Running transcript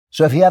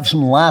So if you have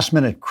some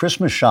last-minute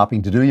Christmas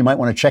shopping to do, you might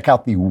want to check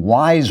out The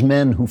Wise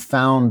Men Who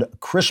Found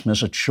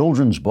Christmas, a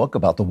children's book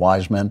about the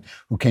wise men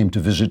who came to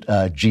visit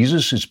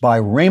Jesus. It's by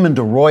Raymond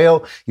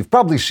Arroyo. You've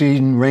probably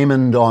seen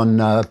Raymond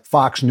on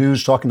Fox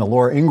News talking to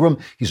Laura Ingraham.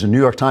 He's a New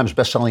York Times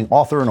bestselling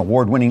author and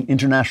award-winning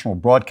international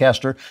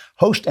broadcaster,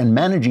 host and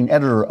managing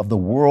editor of The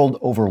World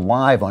Over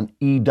Live on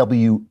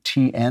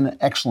EWTN.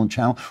 Excellent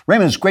channel.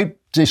 Raymond, it's great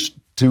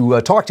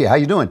to talk to you. How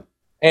you doing?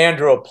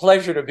 Andrew, a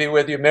pleasure to be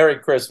with you. Merry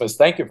Christmas.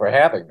 Thank you for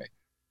having me.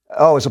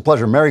 Oh, it's a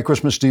pleasure. Merry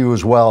Christmas to you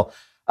as well.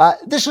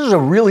 This is a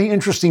really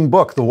interesting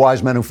book, The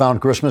Wise Men Who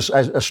Found Christmas,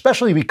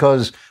 especially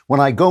because when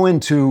I go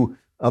into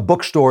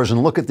bookstores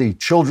and look at the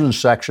children's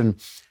section,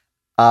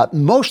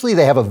 mostly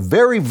they have a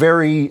very,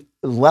 very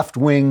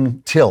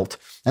left-wing tilt.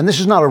 And this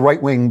is not a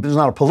right-wing, this is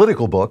not a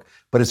political book,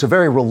 but it's a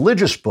very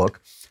religious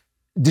book.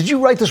 Did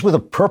you write this with a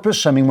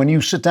purpose? I mean, when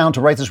you sit down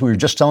to write this, were you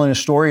just telling a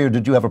story, or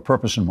did you have a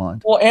purpose in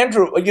mind? Well,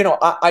 Andrew,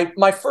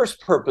 my first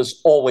purpose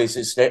always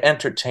is to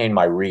entertain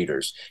my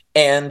readers.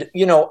 And,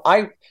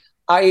 I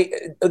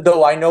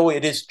though I know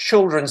it is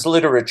children's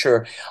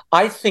literature,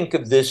 I think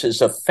of this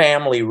as a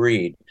family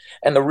read.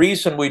 And the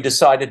reason we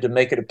decided to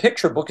make it a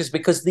picture book is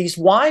because these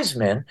wise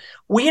men,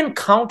 we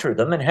encounter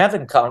them and have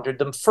encountered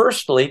them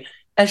firstly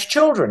as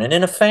children and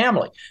in a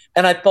family.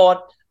 And I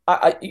thought,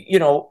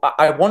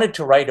 I wanted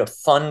to write a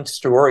fun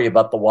story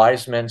about the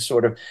wise men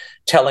sort of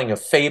telling a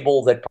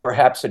fable that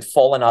perhaps had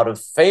fallen out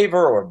of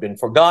favor or been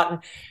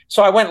forgotten.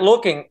 So I went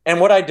looking, and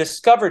what I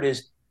discovered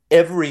is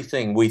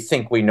everything we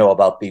think we know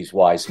about these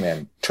wise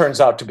men turns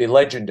out to be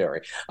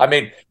legendary. I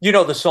mean, you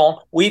know the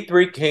song, "We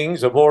Three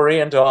Kings of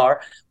Orient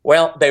Are."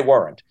 Well, they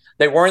weren't.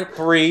 They weren't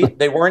three,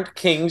 they weren't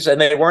kings, and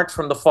they weren't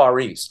from the Far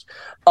East.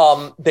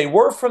 They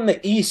were from the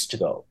East,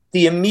 though,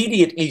 the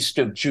immediate east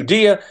of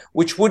Judea,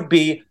 which would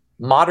be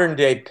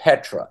modern-day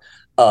Petra,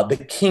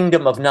 the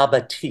kingdom of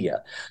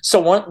Nabatea. So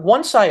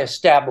once I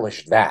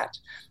established that,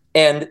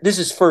 and this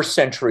is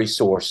first-century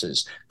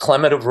sources,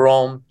 Clement of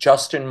Rome,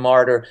 Justin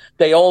Martyr,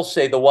 they all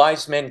say the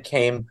wise men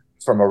came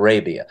from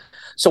Arabia.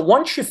 So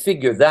once you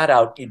figure that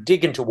out, you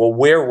dig into, well,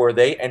 where were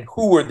they and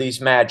who were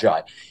these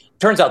magi?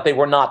 Turns out they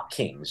were not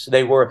kings.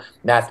 They were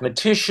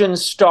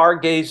mathematicians,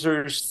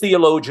 stargazers,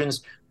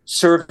 theologians,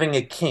 serving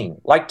a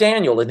king, like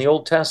Daniel in the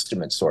Old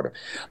Testament, sort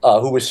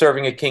of, who was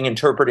serving a king,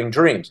 interpreting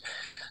dreams.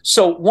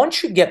 So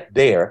once you get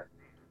there,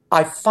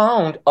 I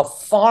found a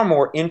far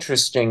more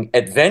interesting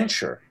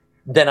adventure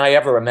than I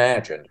ever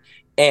imagined.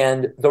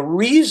 And the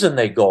reason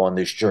they go on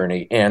this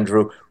journey,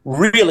 Andrew,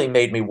 really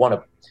made me want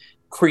to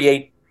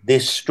create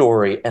this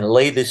story and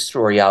lay this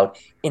story out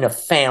in a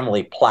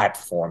family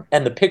platform.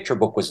 And the picture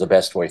book was the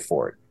best way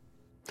for it.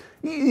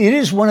 It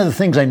is one of the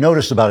things I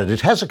noticed about it.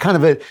 It has a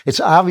kind of it's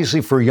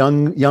obviously for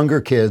younger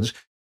kids.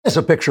 It's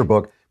a picture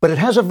book, but it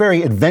has a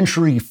very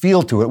adventure-y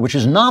feel to it, which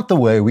is not the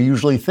way we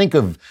usually think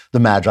of the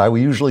Magi.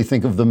 We usually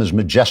think of them as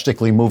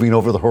majestically moving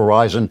over the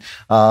horizon,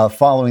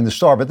 following the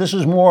star. But this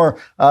is more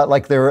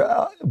like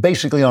they're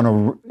basically on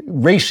a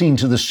racing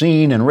to the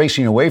scene and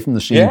racing away from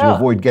the scene to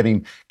avoid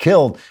getting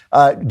killed.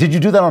 Did you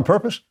do that on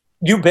purpose?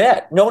 You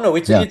bet. No.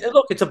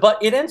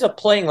 It ends up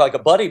playing like a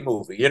buddy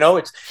movie.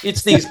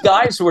 It's these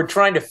guys who are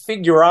trying to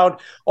figure out,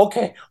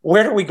 okay,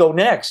 where do we go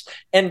next?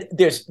 And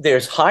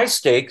there's high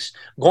stakes.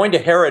 Going to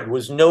Herod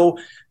was no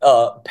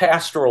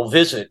pastoral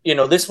visit.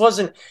 This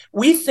wasn't.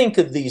 We think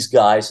of these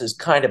guys as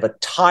kind of a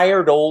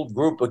tired old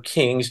group of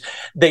kings.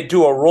 They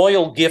do a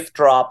royal gift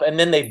drop and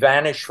then they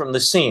vanish from the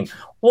scene.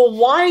 Well,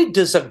 why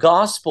does a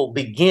gospel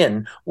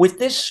begin with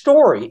this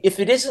story if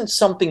it isn't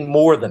something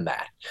more than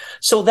that?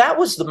 So that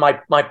was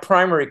my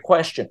primary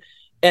question.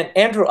 And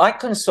Andrew, I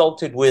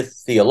consulted with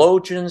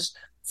theologians,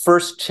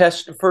 first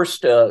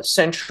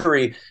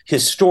century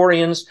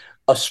historians,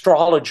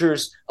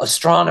 astrologers,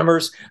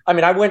 astronomers. I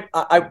mean,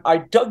 I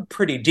dug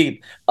pretty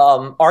deep,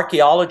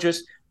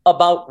 archaeologists,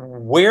 about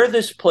where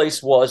this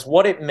place was,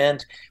 what it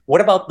meant,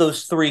 what about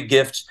those three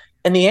gifts.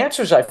 And the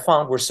answers I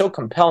found were so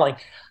compelling.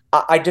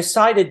 I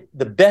decided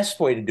the best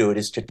way to do it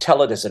is to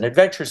tell it as an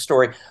adventure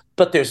story,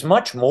 but there's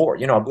much more,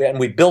 and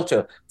we built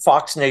a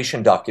Fox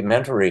Nation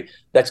documentary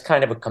that's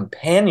kind of a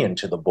companion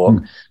to the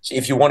book. So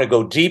if you want to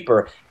go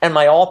deeper, and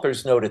my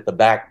author's note at the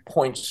back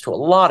points to a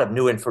lot of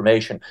new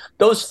information.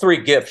 Those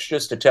three gifts,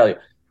 just to tell you,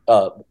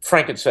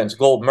 frankincense,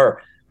 gold,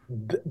 myrrh,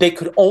 they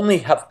could only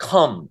have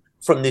come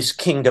from this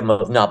kingdom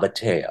of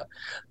Nabatea.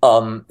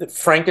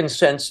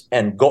 Frankincense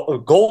and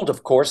gold,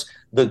 of course,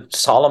 the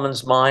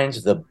Solomon's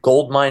mines, the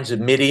gold mines of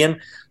Midian,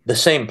 the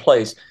same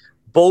place,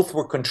 both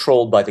were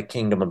controlled by the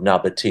kingdom of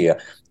Nabatea.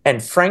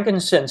 And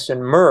frankincense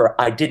and myrrh,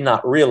 I did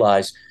not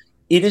realize,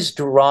 it is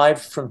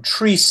derived from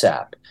tree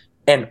sap,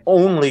 and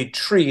only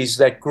trees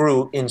that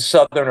grew in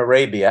southern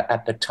Arabia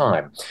at the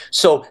time.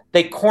 So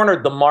they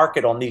cornered the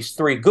market on these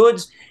three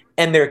goods,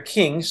 and their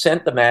king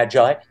sent the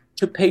Magi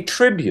to pay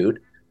tribute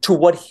to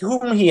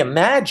whom he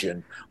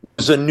imagined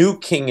was a new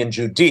king in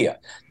Judea.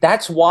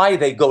 That's why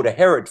they go to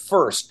Herod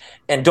first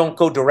and don't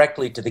go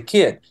directly to the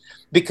kid,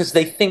 because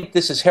they think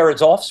this is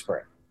Herod's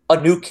offspring,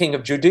 a new king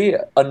of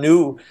Judea, a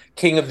new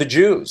king of the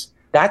Jews.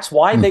 That's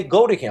why they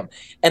go to him.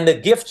 And the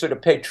gifts are to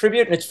pay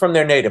tribute, and it's from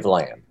their native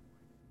land.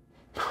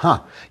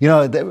 Huh. You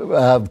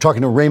know,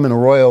 talking to Raymond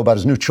Arroyo about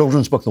his new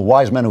children's book, The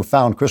Wise Men Who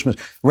Found Christmas.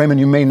 Raymond,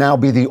 you may now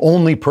be the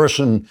only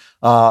person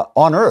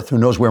on earth who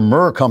knows where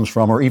myrrh comes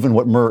from, or even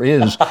what myrrh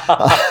is.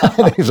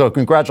 So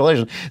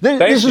congratulations.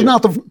 This is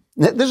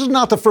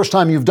not the first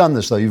time you've done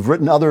this, though. You've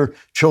written other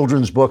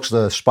children's books,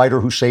 The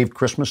Spider Who Saved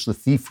Christmas, The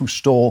Thief Who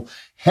Stole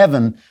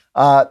Heaven.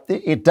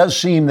 It does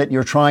seem that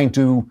you're trying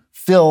to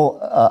fill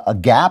a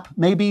gap,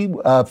 maybe,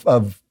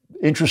 of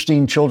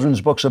interesting children's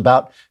books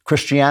about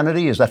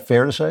Christianity. Is that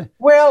fair to say?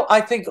 Well,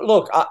 I think,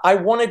 look, I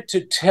wanted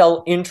to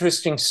tell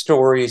interesting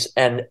stories,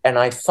 and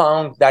I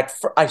found that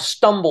I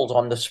stumbled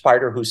on The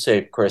Spider Who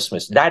Saved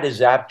Christmas. That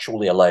is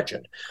actually a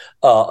legend,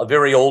 a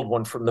very old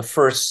one from the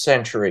 1st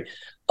century,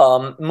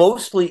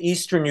 mostly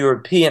Eastern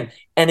European,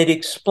 and it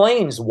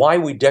explains why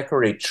we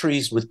decorate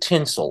trees with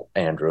tinsel,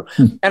 Andrew.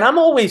 And I'm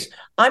always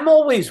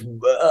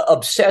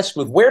obsessed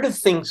with, where do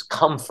things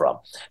come from?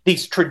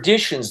 These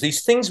traditions,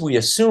 these things we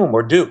assume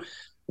or do.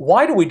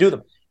 Why do we do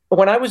them?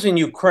 When I was in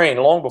Ukraine,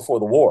 long before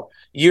the war,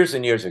 years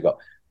and years ago,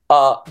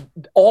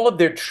 all of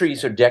their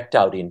trees are decked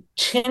out in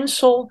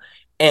tinsel,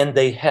 and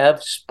they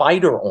have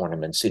spider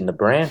ornaments in the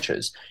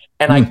branches.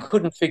 And I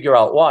couldn't figure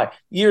out why.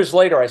 Years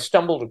later, I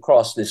stumbled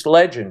across this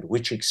legend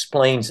which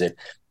explains it.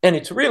 And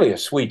it's really a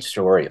sweet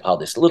story of how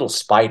this little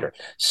spider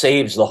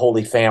saves the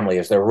Holy Family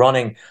as they're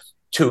running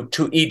to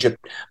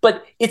Egypt.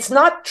 But it's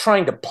not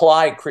trying to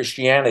ply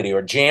Christianity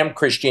or jam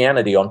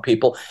Christianity on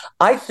people.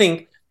 I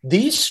think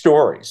this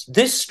story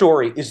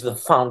is the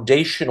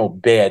foundational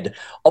bed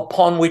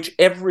upon which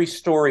every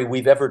story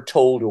we've ever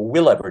told or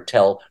will ever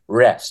tell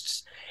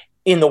rests.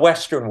 In the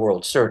Western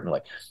world,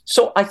 certainly.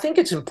 So I think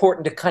it's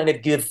important to kind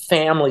of give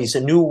families a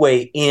new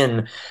way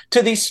in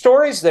to these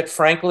stories that,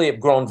 frankly,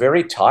 have grown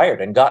very tired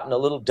and gotten a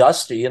little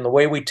dusty in the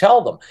way we tell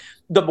them.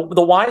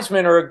 The wise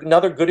men are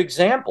another good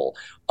example.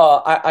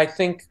 I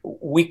think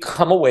we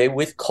come away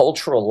with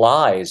cultural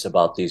lies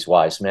about these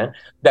wise men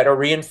that are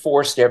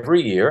reinforced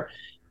every year.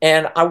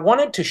 And I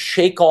wanted to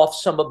shake off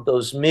some of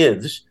those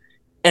myths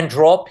and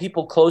draw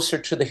people closer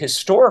to the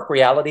historic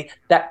reality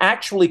that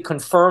actually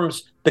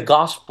confirms the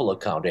gospel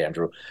account,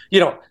 Andrew.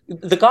 You know,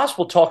 the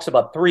gospel talks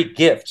about 3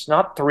 gifts,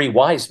 not 3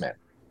 wise men.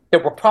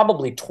 There were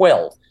probably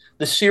 12.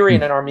 The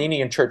Syrian and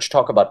Armenian church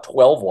talk about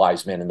 12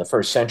 wise men in the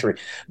 1st century.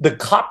 The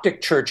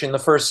Coptic church in the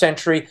 1st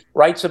century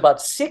writes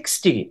about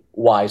 60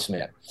 wise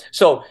men.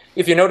 So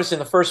if you notice in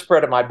the first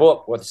spread of my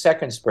book, or the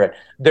second spread,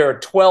 there are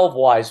 12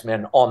 wise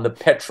men on the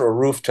Petra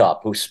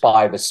rooftop who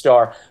spy the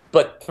star,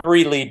 but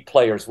 3 lead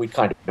players we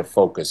kind of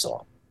focus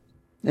on.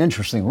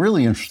 Interesting,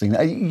 really interesting.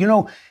 You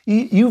know,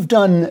 you've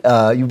been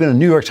a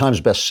New York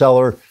Times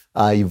bestseller.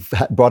 You've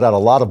brought out a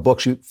lot of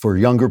books for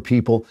younger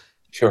people.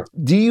 Sure.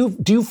 Do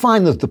you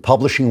find that the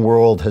publishing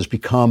world has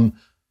become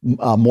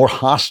more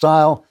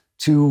hostile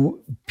to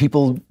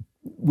people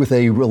with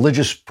a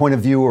religious point of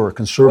view or a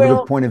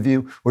conservative point of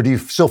view, or do you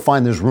still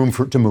find there's room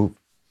for it to move?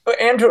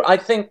 Andrew, I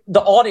think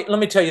the audience. Let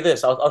me tell you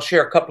this. I'll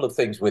share a couple of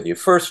things with you.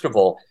 First of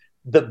all,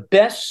 the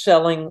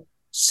best-selling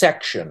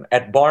section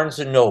at Barnes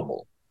and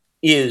Noble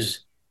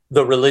is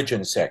the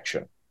religion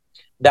section.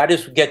 That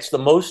gets the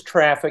most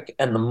traffic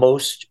and the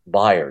most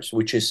buyers,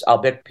 which is, I'll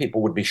bet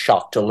people would be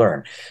shocked to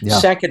learn. Yeah.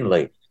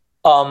 Secondly,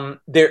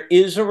 there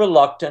is a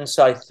reluctance,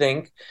 I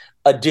think,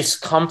 a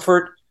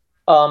discomfort,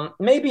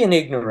 maybe an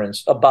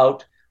ignorance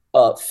about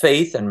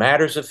faith and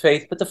matters of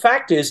faith. But the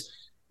fact is,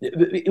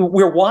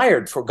 we're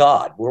wired for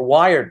God. We're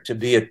wired to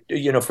be,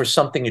 for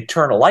something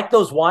eternal. Like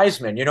those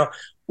wise men,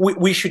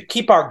 we should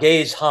keep our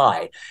gaze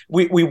high.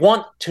 We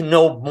want to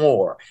know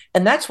more.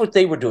 And that's what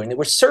they were doing. They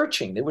were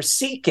searching. They were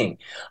seeking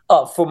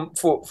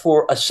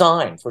for a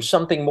sign, for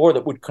something more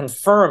that would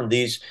confirm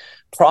these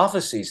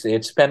prophecies they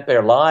had spent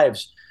their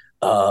lives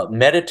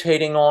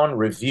meditating on,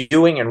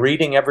 reviewing, and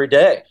reading every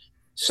day.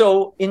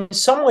 So in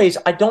some ways,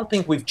 I don't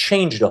think we've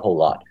changed a whole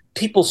lot.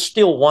 People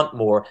still want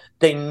more.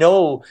 They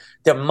know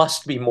there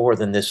must be more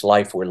than this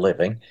life we're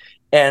living,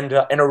 and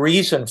a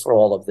reason for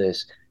all of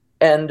this.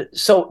 And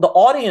so the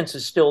audience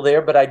is still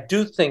there, but I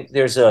do think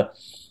there's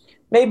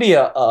maybe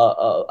an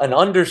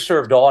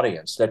underserved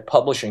audience that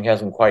publishing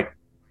hasn't quite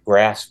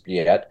grasped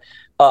yet.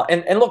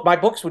 And look, my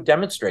books would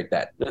demonstrate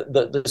that.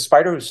 The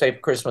Spider Who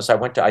Saved Christmas, I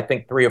went to, I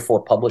think, 3 or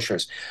 4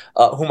 publishers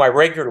whom I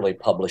regularly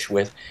publish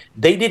with.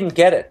 They didn't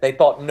get it. They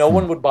thought no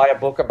one would buy a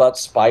book about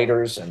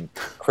spiders and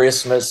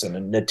Christmas and a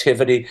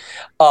nativity.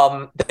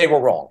 They were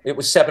wrong. It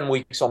was 7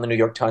 weeks on the New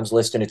York Times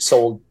list, and it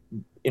sold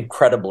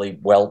incredibly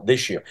well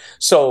this year.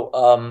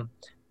 So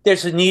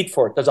there's a need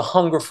for it. There's a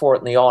hunger for it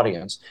in the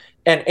audience.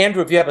 And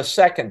Andrew, if you have a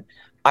second,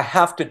 I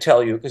have to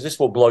tell you, because this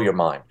will blow your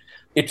mind.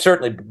 It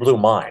certainly blew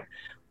mine.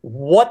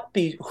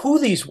 Who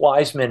these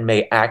wise men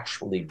may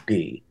actually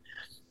be.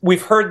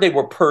 We've heard they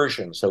were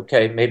Persians,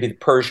 okay? Maybe the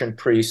Persian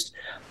priest.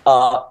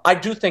 I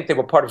do think they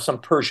were part of some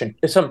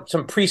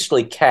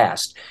priestly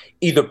caste,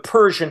 either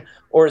Persian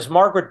or, as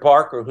Margaret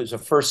Barker, who's a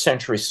 1st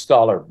century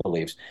scholar,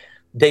 believes,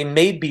 they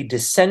may be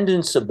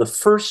descendants of the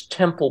first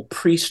temple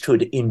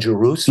priesthood in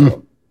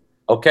Jerusalem,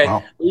 okay?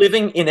 Wow.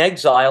 Living in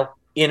exile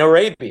in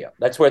Arabia.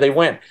 That's where they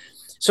went.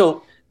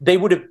 So they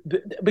would have,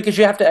 because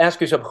you have to ask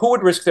yourself, who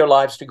would risk their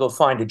lives to go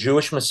find a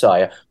Jewish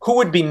Messiah? Who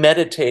would be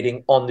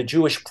meditating on the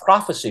Jewish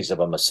prophecies of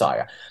a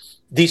Messiah?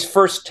 These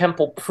first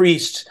temple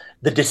priests,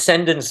 the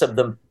descendants of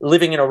them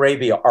living in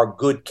Arabia, are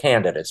good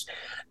candidates.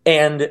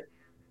 And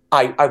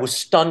I was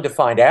stunned to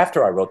find,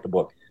 after I wrote the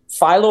book,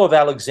 Philo of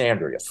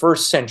Alexandria,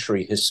 first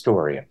century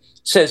historian,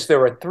 says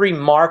there are three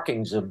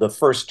markings of the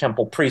first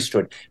temple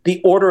priesthood.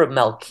 The order of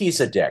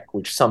Melchizedek,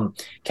 which some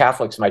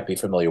Catholics might be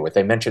familiar with.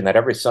 They mention that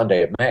every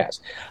Sunday at Mass.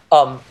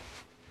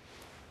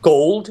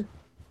 Gold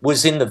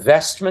was in the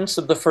vestments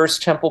of the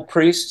first temple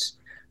priests.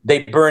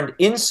 They burned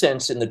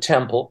incense in the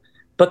temple.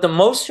 But the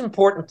most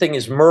important thing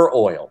is myrrh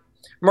oil.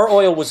 Myrrh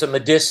oil was a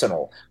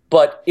medicinal,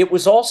 but it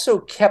was also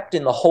kept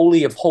in the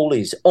Holy of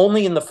Holies,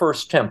 only in the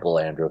first temple,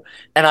 Andrew.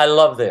 And I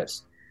love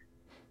this.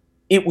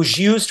 It was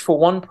used for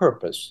one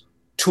purpose,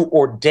 to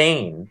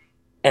ordain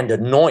and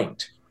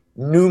anoint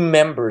new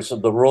members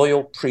of the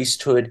royal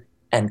priesthood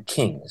and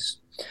kings.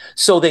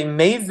 So they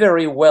may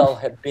very well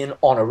have been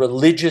on a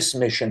religious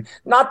mission,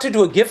 not to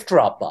do a gift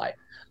drop-by,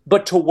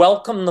 but to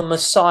welcome the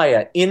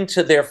Messiah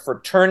into their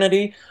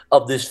fraternity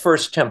of this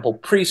first temple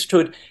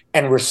priesthood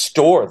and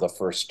restore the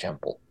first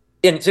temple.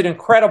 And it's an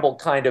incredible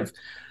kind of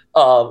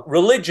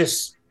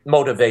religious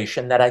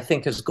motivation that I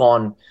think has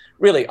gone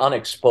really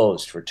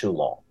unexposed for too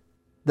long.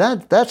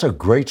 That's a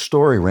great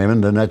story,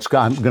 Raymond, and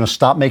I'm going to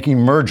stop making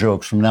myrrh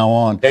jokes from now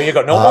on. There you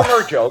go. No more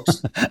myrrh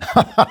jokes.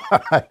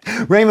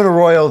 Raymond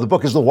Arroyo, the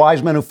book is The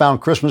Wise Men Who Found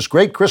Christmas.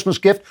 Great Christmas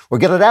gift, or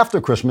get it after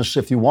Christmas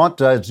if you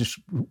want. It's just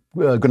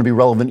going to be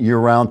relevant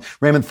year-round.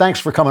 Raymond, thanks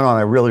for coming on.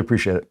 I really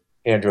appreciate it.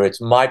 Andrew, it's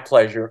my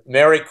pleasure.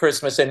 Merry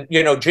Christmas. And,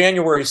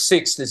 January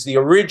 6th is the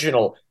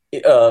original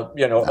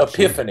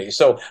Epiphany.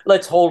 So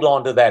let's hold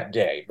on to that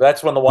day.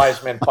 That's when the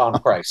wise men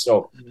found Christ.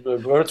 So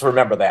let's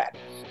remember that.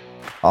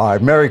 All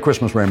right. Merry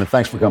Christmas, Raymond.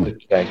 Thanks for coming.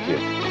 Thank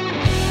you.